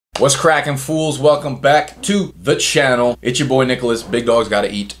What's cracking, fools? Welcome back to the channel. It's your boy Nicholas. Big Dog's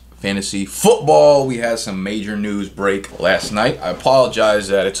Gotta Eat Fantasy Football. We had some major news break last night. I apologize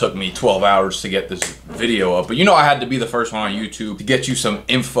that it took me 12 hours to get this video up, but you know I had to be the first one on YouTube to get you some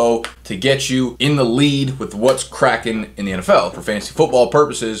info, to get you in the lead with what's cracking in the NFL for fantasy football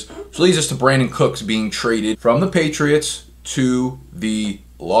purposes, which leads us to Brandin Cooks being traded from the Patriots to the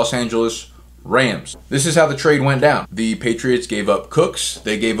Los Angeles Rams. This is how the trade went down. The Patriots gave up Cooks.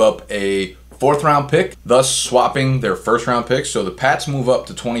 They gave up a 4th round pick, thus swapping their 1st round pick. So the Pats move up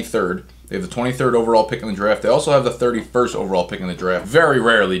to 23rd. They have the 23rd overall pick in the draft. They also have the 31st overall pick in the draft. Very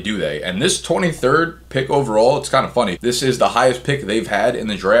rarely do they. And this 23rd pick overall, it's kind of funny. This is the highest pick they've had in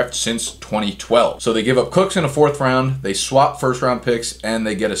the draft since 2012. So they give up Cooks in a 4th round. They swap 1st round picks and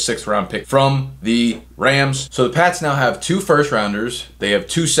they get a 6th round pick from the Rams. So the Pats now have 2 1st rounders. They have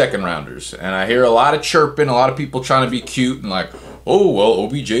 2 2nd rounders. And I hear a lot of chirping, a lot of people trying to be cute and like, oh, well,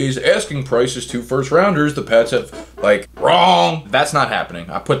 OBJ's asking price is 2 1st rounders. The Pats have, like, wrong. That's not happening.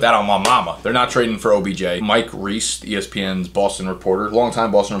 I put that on my mama. They're not trading for OBJ. Mike Reese, ESPN's Boston reporter,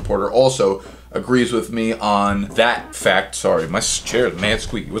 longtime Boston reporter, also agrees with me on that fact. Sorry, my chair's mad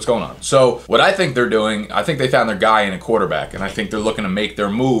squeaky. What's going on? So what I think they're doing, I think they found their guy in a quarterback, and I think they're looking to make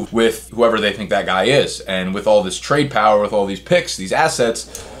their move with whoever they think that guy is. And with all this trade power, with all these picks, these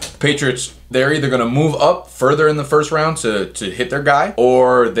assets, Patriots, they're either going to move up further in the 1st round to hit their guy,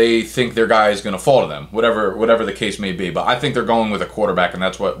 or they think their guy is going to fall to them, whatever the case may be. But I think they're going with a quarterback, and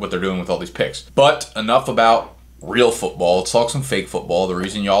that's what they're doing with all these picks. But enough about real football. Let's talk some fake football, the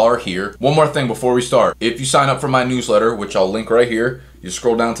reason y'all are here. One more thing before we start. If you sign up for my newsletter, which I'll link right here, you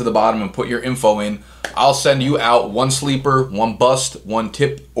scroll down to the bottom and put your info in, I'll send you out 1 sleeper, 1 bust, 1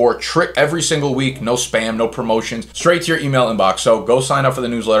 tip or trick every single week. No spam, no promotions, straight to your email inbox. So go sign up for the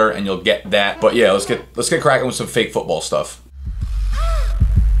newsletter and you'll get that. But yeah, let's get cracking with some fake football stuff.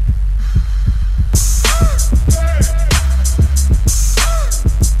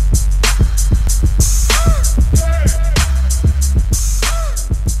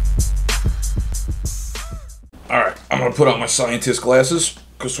 I'm gonna put on my scientist glasses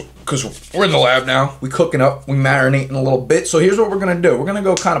because we're in the lab now. We cooking up, we marinating a little bit. So here's what we're gonna do. We're gonna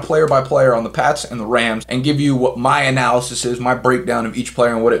go kind of player by player on the Pats and the Rams and give you what my analysis is, my breakdown of each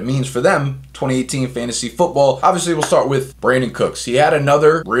player and what it means for them. 2018 fantasy football. Obviously, we'll start with Brandin Cooks. He had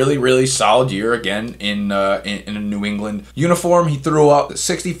another really solid year again in a New England uniform. He threw up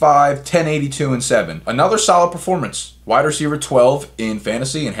 65, 1082, and 7. Another solid performance. Wide receiver 12 in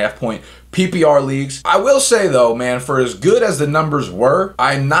fantasy and half-point PPR leagues. I will say though, man, for as good as the numbers were,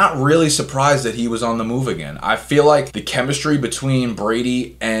 I'm not really surprised that he was on the move again. I feel like the chemistry between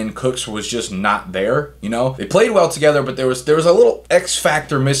Brady and Cooks was just not there. You know, they played well together, but there was a little X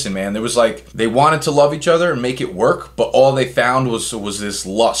factor missing, man. There was like they wanted to love each other and make it work, but all they found was this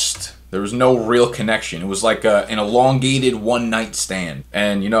lust. There was no real connection. It was like an elongated one-night stand,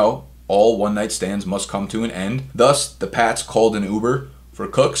 and you know, all one-night stands must come to an end. Thus, the Pats called an Uber for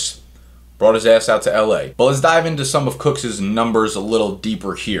Cooks, brought his ass out to LA. But let's dive into some of Cooks' numbers a little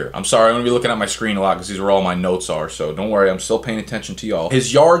deeper here. I'm sorry, I'm gonna be looking at my screen a lot because these are all my notes are, so don't worry, I'm still paying attention to y'all.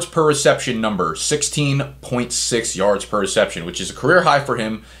 His yards per reception number, 16.6 yards per reception, which is a career high for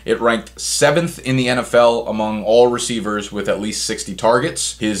him. It ranked 7th in the NFL among all receivers with at least 60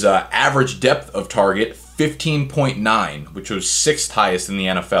 targets. His average depth of target, 15.9, which was 6th highest in the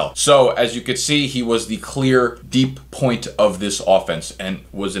NFL. So as you could see, he was the clear deep point of this offense and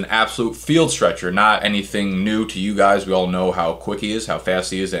was an absolute field stretcher. Not anything new to you guys. We all know how quick he is, how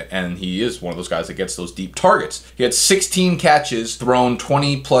fast he is, and he is one of those guys that gets those deep targets. He had 16 catches, thrown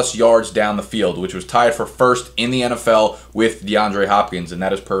 20+ yards down the field, which was tied for 1st in the NFL with DeAndre Hopkins, and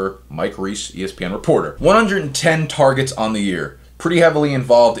that is per Mike Reese, ESPN reporter. 110 targets on the year. Pretty heavily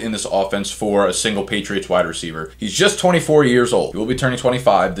involved in this offense for a single Patriots wide receiver. He's just 24 years old. He will be turning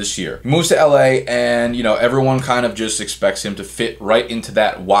 25 this year. He moves to LA, and you know, everyone kind of just expects him to fit right into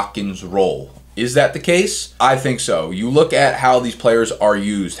that Watkins role. Is that the case? I think so. You look at how these players are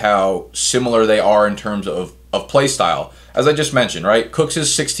used, how similar they are in terms of play style. As I just mentioned, right? Cooks is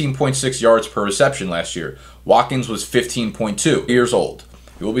 16.6 yards per reception last year. Watkins was 15.2 years old.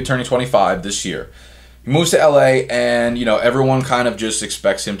 He will be turning 25 this year. He moves to LA, and you know, everyone kind of just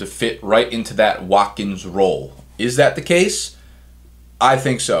expects him to fit right into that Watkins role. Is that the case? I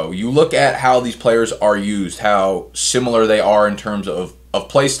think so. You look at how these players are used, how similar they are in terms of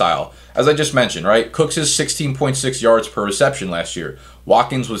play style. As I just mentioned, right? Cooks is 16.6 yards per reception last year.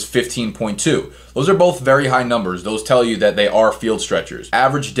 Watkins was 15.2. Those are both very high numbers. Those tell you that they are field stretchers.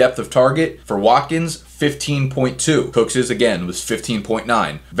 Average depth of target for Watkins, 15.2. Cooks is, again, was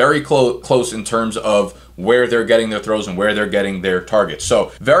 15.9. Very close in terms of where they're getting their throws and where they're getting their targets.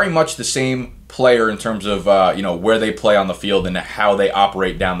 So very much the same player in terms of where they play on the field and how they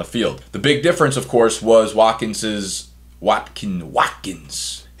operate down the field. The big difference, of course, was Watkins,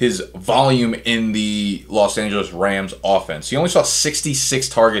 his volume in the Los Angeles Rams offense. He only saw 66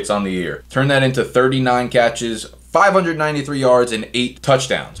 targets on the year. Turn that into 39 catches, 593 yards, and 8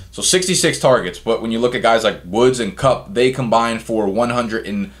 touchdowns. So 66 targets, but when you look at guys like Woods and Kupp, they combine for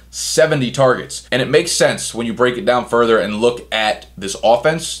 170 targets. And it makes sense when you break it down further and look at this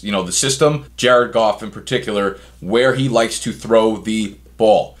offense, the system, Jared Goff in particular, where he likes to throw the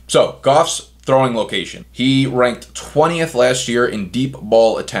ball. So Goff's throwing location. He ranked 20th last year in deep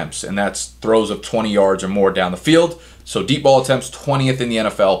ball attempts, and that's throws of 20 yards or more down the field. So deep ball attempts, 20th in the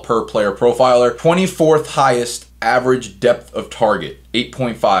NFL per player profiler. 24th highest average depth of target,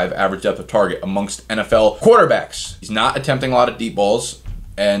 8.5 average depth of target amongst NFL quarterbacks. He's not attempting a lot of deep balls,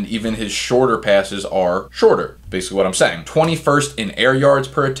 and even his shorter passes are shorter. Basically what I'm saying. 21st in air yards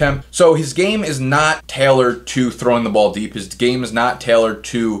per attempt. So his game is not tailored to throwing the ball deep. His game is not tailored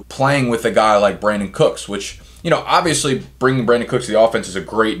to playing with a guy like Brandin Cooks, which, obviously bringing Brandin Cooks to the offense is a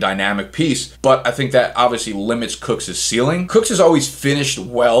great dynamic piece, but I think that obviously limits Cooks' ceiling. Cooks has always finished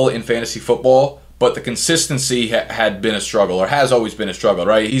well in fantasy football, but the consistency had been a struggle, or has always been a struggle,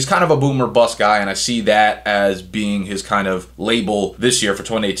 right? He's kind of a boomer bust guy, and I see that as being his kind of label this year for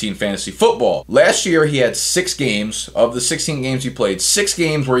 2018 fantasy football. Last year, he had 6 games. Of the 16 games he played, 6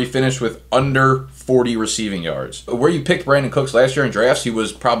 games where he finished with under 40 receiving yards. Where you picked Brandin Cooks last year in drafts, he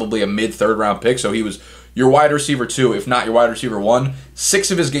was probably a mid-third round pick, so he was your wide receiver 2, if not your wide receiver 1. 6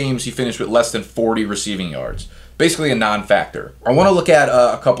 of his games, he finished with less than 40 receiving yards. Basically a non-factor. I want to look at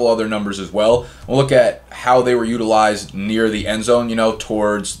a couple other numbers as well. We'll look at how they were utilized near the end zone,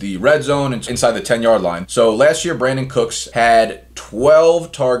 towards the red zone and inside the 10-yard line. So last year, Brandin Cooks had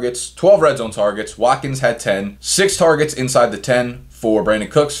 12 red zone targets. Watkins had 10. 6 targets inside the 10 for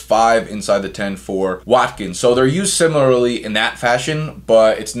Brandin Cooks, 5 inside the 10 for Watkins. So they're used similarly in that fashion,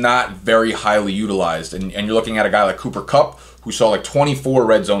 but it's not very highly utilized. And you're looking at a guy like Cooper Kupp, who saw like 24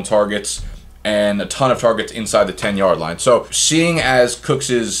 red zone targets and a ton of targets inside the 10-yard line. So seeing as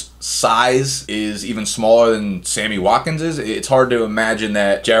Cooks's size is even smaller than Sammy Watkins is, it's hard to imagine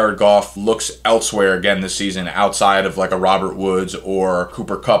that Jared Goff looks elsewhere again this season outside of like a Robert Woods or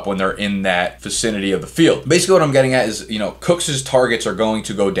Cooper Kupp when they're in that vicinity of the field. Basically what I'm getting at is, Cooks's targets are going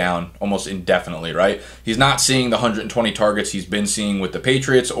to go down almost indefinitely, right? He's not seeing the 120 targets he's been seeing with the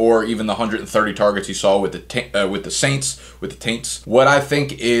Patriots, or even the 130 targets he saw with the Saints, with the Taints. What I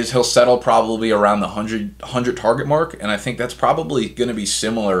think is he'll settle probably around the 100 target mark, and I think that's probably going to be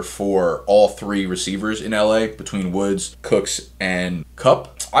similar for all 3 receivers in LA between Woods, Cooks, and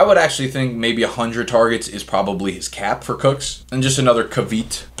Kupp. I would actually think maybe 100 targets is probably his cap for Cooks. And just another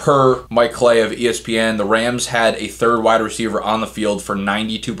caveat. Per Mike Clay of ESPN, the Rams had a 3rd wide receiver on the field for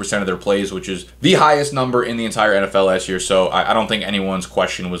 92% of their plays, which is the highest number in the entire NFL last year. So I don't think anyone's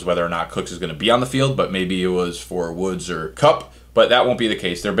question was whether or not Cooks is going to be on the field, but maybe it was for Woods or Kupp. But that won't be the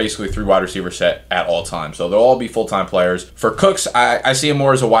case. They're basically 3 wide receiver set at all times. So they'll all be full-time players. For Cooks, I see him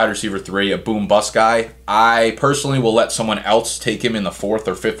more as a wide receiver 3, a boom bust guy. I personally will let someone else take him in the 4th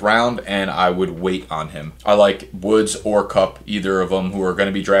or 5th round, and I would wait on him. I like Woods or Kupp, either of them, who are going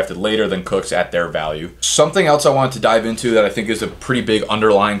to be drafted later than Cooks at their value. Something else I wanted to dive into that I think is a pretty big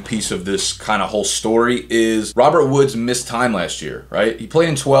underlying piece of this kind of whole story is Robert Woods missed time last year, right? He played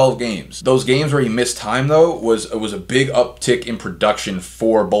in 12 games. Those games where he missed time, though, was a big uptick in production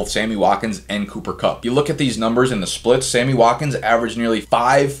for both Sammy Watkins and Cooper Kupp. You look at these numbers in the splits, Sammy Watkins averaged nearly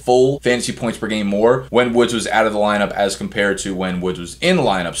 5 full fantasy points per game more when Woods was out of the lineup as compared to when Woods was in the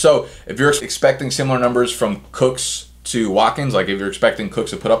lineup. So if you're expecting similar numbers from Cooks to Watkins, like if you're expecting Cooks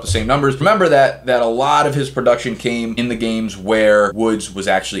to put up the same numbers, remember that a lot of his production came in the games where Woods was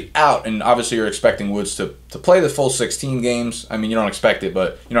actually out, and obviously you're expecting Woods to play the full 16 games. I mean, you don't expect it,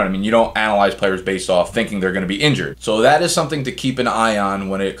 but you know what I mean? You don't analyze players based off thinking they're going to be injured. So that is something to keep an eye on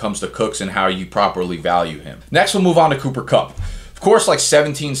when it comes to Cooks and how you properly value him. Next, we'll move on to Cooper Kupp. Of course, like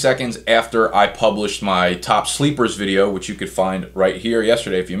 17 seconds after I published my top sleepers video, which you could find right here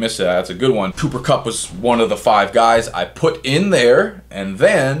yesterday if you missed it, that's a good one. Cooper Kupp was one of the 5 guys I put in there, and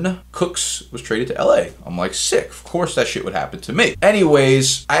then Cooks was traded to LA. I'm like, sick. Of course that shit would happen to me.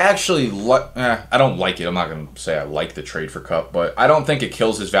 Anyways, I actually I don't like it. I'm not going to say I like the trade for Kupp, but I don't think it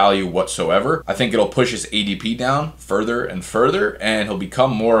kills his value whatsoever. I think it'll push his ADP down further and further, and he'll become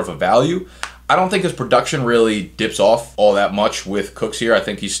more of a value. I don't think his production really dips off all that much with Cooks here. I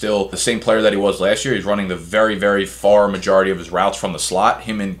think he's still the same player that he was last year. He's running the very, very far majority of his routes from the slot.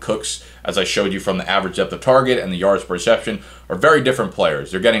 Him and Cooks as I showed you from the average depth of target and the yards per reception, are very different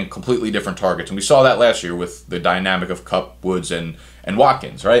players. They're getting completely different targets. And we saw that last year with the dynamic of Kupp, Woods, and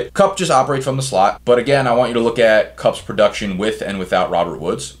Watkins, right? Kupp just operates from the slot. But again, I want you to look at Kupp's production with and without Robert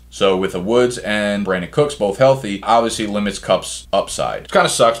Woods. So with the Woods and Brandin Cooks both healthy, obviously limits Kupp's upside. It kind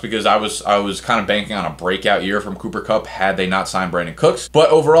of sucks because I was kind of banking on a breakout year from Cooper Kupp had they not signed Brandin Cooks. But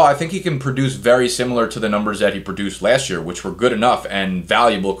overall, I think he can produce very similar to the numbers that he produced last year, which were good enough and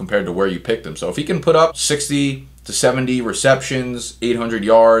valuable compared to where you picked him. So if he can put up 60 to 70 receptions, 800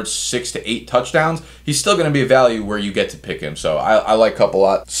 yards, 6 to 8 touchdowns, he's still going to be a value where you get to pick him. So I like Kupp a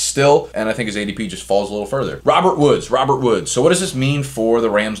lot still, and I think his ADP just falls a little further. Robert Woods. So what does this mean for the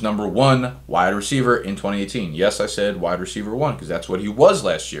Rams' #1 wide receiver in 2018? Yes, I said wide receiver 1 because that's what he was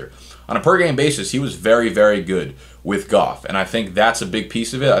last year. On a per-game basis, he was very, very good with Goff, and I think that's a big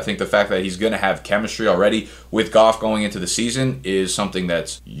piece of it. I think the fact that he's going to have chemistry already with Goff going into the season is something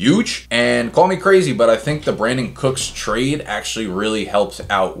that's huge. And call me crazy, but I think the Brandin Cooks trade actually really helps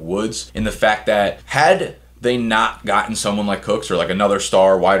out Woods in the fact that had they not gotten someone like Cooks or like another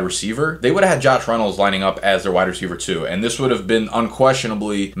star wide receiver, they would have had Josh Reynolds lining up as their wide receiver 2. And this would have been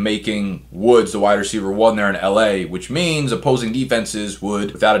unquestionably making Woods the wide receiver 1 there in LA, which means opposing defenses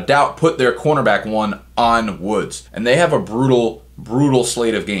would, without a doubt, put their cornerback 1 on Woods. And they have a brutal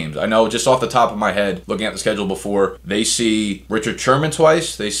slate of games. I know just off the top of my head, looking at the schedule before, they see Richard Sherman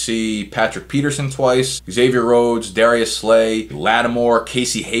twice, they see Patrick Peterson twice, Xavier Rhodes, Darius Slay, Lattimore,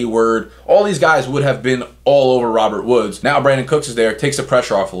 Casey Hayward. All these guys would have been all over Robert Woods. Now Brandin Cooks is there, takes the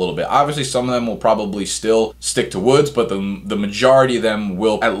pressure off a little bit. Obviously, some of them will probably still stick to Woods, but the majority of them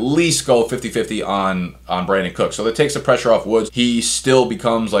will at least go 50-50 on Brandin Cooks. So that takes the pressure off Woods. He still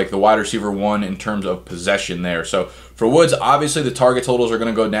becomes like the wide receiver 1 in terms of possession there. So for Woods, obviously the target totals are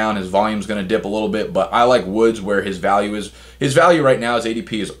going to go down. His volume's going to dip a little bit, but I like Woods where his value is. His value right now, his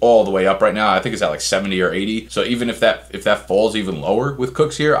ADP is all the way up right now. I think it's at like 70 or 80. So even if that falls even lower with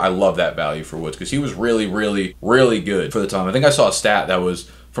Cooks here, I love that value for Woods because he was really, really, really good for the time. I think I saw a stat that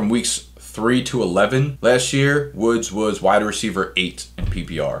was from weeks 3 to 11 last year, Woods was wide receiver 8 in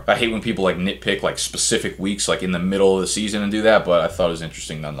PPR. I hate when people like nitpick like specific weeks like in the middle of the season and do that, but I thought it was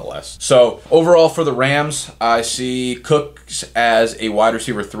interesting nonetheless. So overall for the Rams, I see Cooks as a wide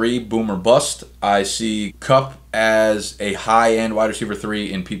receiver 3, boom or bust. I see Kupp as a high-end wide receiver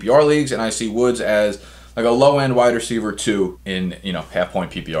 3 in PPR leagues, and I see Woods as like a low-end wide receiver 2 in,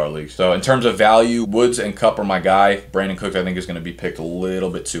 half-point PPR leagues. So in terms of value, Woods and Kupp are my guy. Brandin Cooks, I think, is going to be picked a little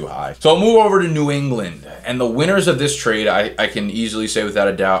bit too high. So I'll move over to New England. And the winners of this trade, I can easily say without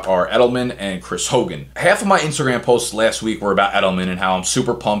a doubt, are Edelman and Chris Hogan. Half of my Instagram posts last week were about Edelman and how I'm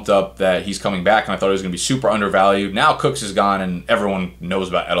super pumped up that he's coming back, and I thought he was going to be super undervalued. Now Cooks is gone, and everyone knows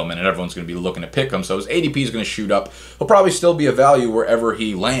about Edelman, and everyone's going to be looking to pick him, so his ADP is going to shoot up. He'll probably still be a value wherever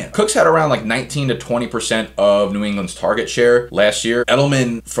he lands. Cooks had around like 19 to 20% of New England's target share last year.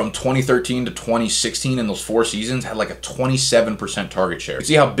 Edelman from 2013 to 2016 in those 4 seasons had like a 27% target share. You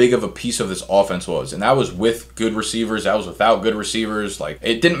see how big of a piece of this offense was, and that was with good receivers, that was without good receivers. Like,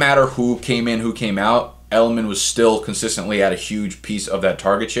 it didn't matter who came in, who came out. Edelman was still consistently at a huge piece of that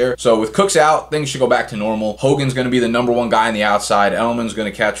target share. So with Cooks out, things should go back to normal. Hogan's going to be the #1 guy on the outside. Edelman's going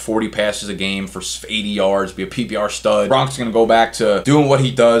to catch 40 passes a game for 80 yards, be a PPR stud. Gronk's going to go back to doing what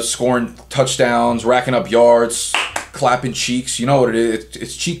he does, scoring touchdowns, racking up yards, clapping cheeks. You know what it is.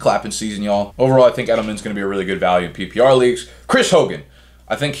 It's cheek clapping season, y'all. Overall, I think Edelman's going to be a really good value in PPR leagues. Chris Hogan.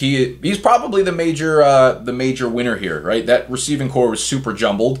 I think he's probably the major winner here, right? That receiving core was super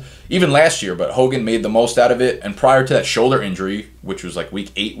jumbled, even last year, but Hogan made the most out of it. And prior to that shoulder injury, which was like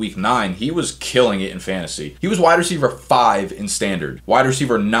week 8, week 9, he was killing it in fantasy. He was wide receiver 5 in standard, wide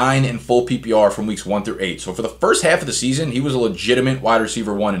receiver 9 in full PPR from weeks 1 through 8. So for the first half of the season, he was a legitimate wide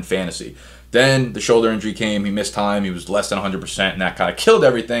receiver 1 in fantasy. Then the shoulder injury came, he missed time, he was less than 100%, and that kind of killed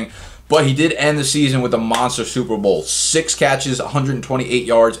everything. But he did end the season with a monster Super Bowl. 6 catches, 128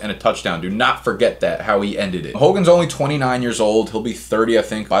 yards, and a touchdown. Do not forget that, how he ended it. Hogan's only 29 years old. He'll be 30, I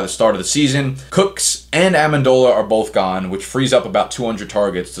think, by the start of the season. Cooks and Amendola are both gone, which frees up about 200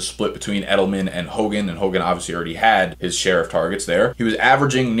 targets to split between Edelman and Hogan Hogan obviously already had his share of targets there. He was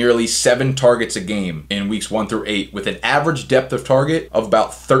averaging nearly 7 targets a game in weeks 1 through 8 with an average depth of target of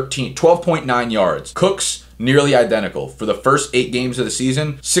about 12.9 yards. Cooks, nearly identical. For the first 8 games of the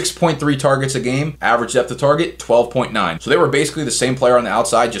season, 6.3 targets a game, average depth of target, 12.9. So they were basically the same player on the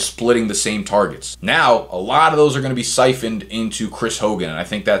outside, just splitting the same targets. Now, a lot of those are going to be siphoned into Chris Hogan, and I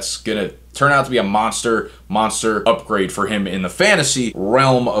think that's going to turn out to be a monster upgrade for him in the fantasy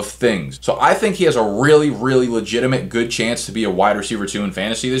realm of things. So I think he has a really legitimate good chance to be a wide receiver 2 in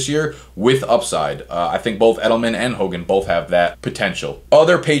fantasy this year with upside. I think both Edelman and Hogan both have that potential.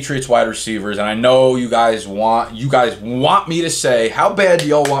 Other Patriots wide receivers, and I know you guys want me to say, how bad do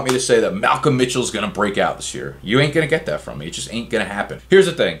y'all want me to say that Malcolm Mitchell's gonna break out this year? You ain't gonna get that from me. It just ain't gonna happen. Here's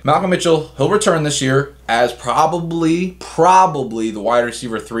the thing. Malcolm Mitchell, he'll return this year as probably the wide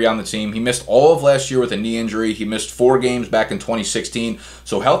receiver 3 on the team. He missed all of last year with a knee injury. He missed 4 games back in 2016.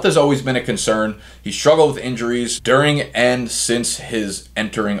 So health has always been a concern. He struggled with injuries during and since his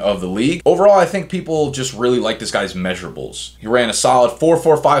entering of the league. Overall, I think people just really like this guy's measurables. He ran a solid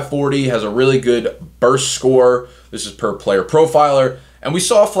 4.45 40, has a really good burst score. This is per player profiler. And we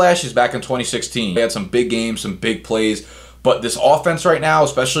saw flashes back in 2016. He had some big games, some big plays. But this offense right now,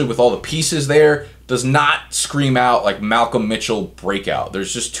 especially with all the pieces there, does not scream out like Malcolm Mitchell breakout.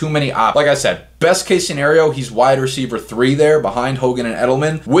 There's just too many options. Like I said, best case scenario, he's wide receiver 3 there behind Hogan and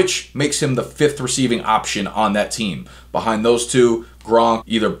Edelman, which makes him the 5th receiving option on that team. Behind those two, Gronk,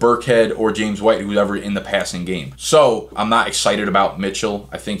 either Burkhead or James White, whoever in the passing game. So I'm not excited about Mitchell.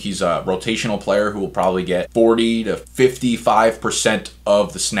 I think he's a rotational player who will probably get 40 to 55%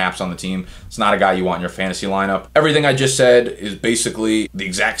 of the snaps on the team. It's not a guy you want in your fantasy lineup. Everything I just said is basically the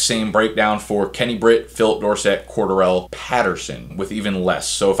exact same breakdown for Kenny Britt, Philip Dorsett, Cordarrelle Patterson, with even less.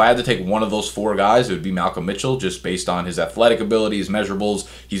 So if I had to take one of those 4 guys, it would be Malcolm Mitchell, just based on his athletic ability, his measurables.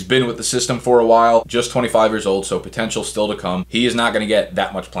 He's been with the system for a while, just 25 years old, so potential still to come. He is not going to get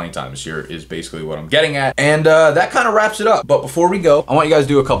that much playing time this year is basically what I'm getting at. And that kind of wraps it up. But before we go, I want you guys to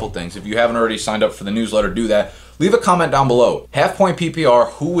do a couple things. If you haven't already signed up for the newsletter, do that. Leave a comment down below. Half point PPR,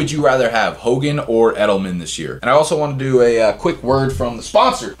 who would you rather have, Hogan or Edelman this year? And I also want to do a quick word from the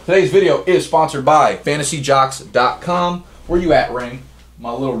sponsor. Today's video is sponsored by fantasyjocks.com. Where you at, Ring?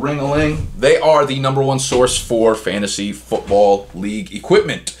 My little ring-a-ling. They are the #1 source for fantasy football league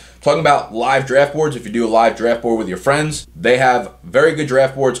equipment. Talking about live draft boards, if you do a live draft board with your friends, they have very good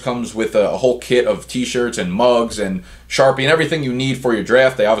draft boards. Comes with a whole kit of t-shirts and mugs and Sharpie and everything you need for your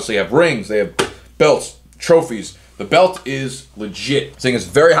draft. They obviously have rings, they have belts, trophies. The belt is legit. This thing is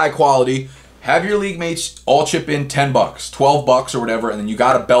very high quality. Have your league mates all chip in 10 bucks, 12 bucks or whatever, and then you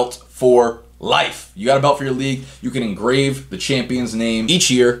got a belt for life. You got a belt for your league. You can engrave the champion's name each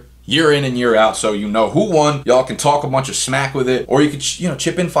year in and year out, so you know who won. Y'all can talk a bunch of smack with it, or you could,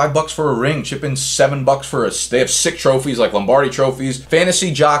 chip in 5 bucks for a ring, chip in 7 bucks for a. They have sick trophies like Lombardi trophies.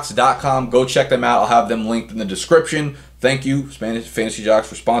 FantasyJocks.com. Go check them out. I'll have them linked in the description. Thank you, Fantasy Jocks,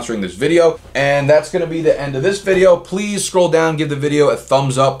 for sponsoring this video. And that's going to be the end of this video. Please scroll down, give the video a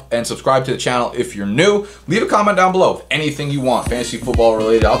thumbs up, and subscribe to the channel if you're new. Leave a comment down below of anything you want, fantasy football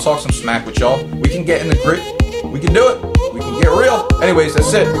related. I'll talk some smack with y'all. We can get in the grit. We can do it. We can get real. Anyways,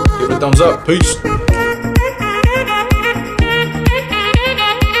 that's it. Give it a thumbs up. Peace.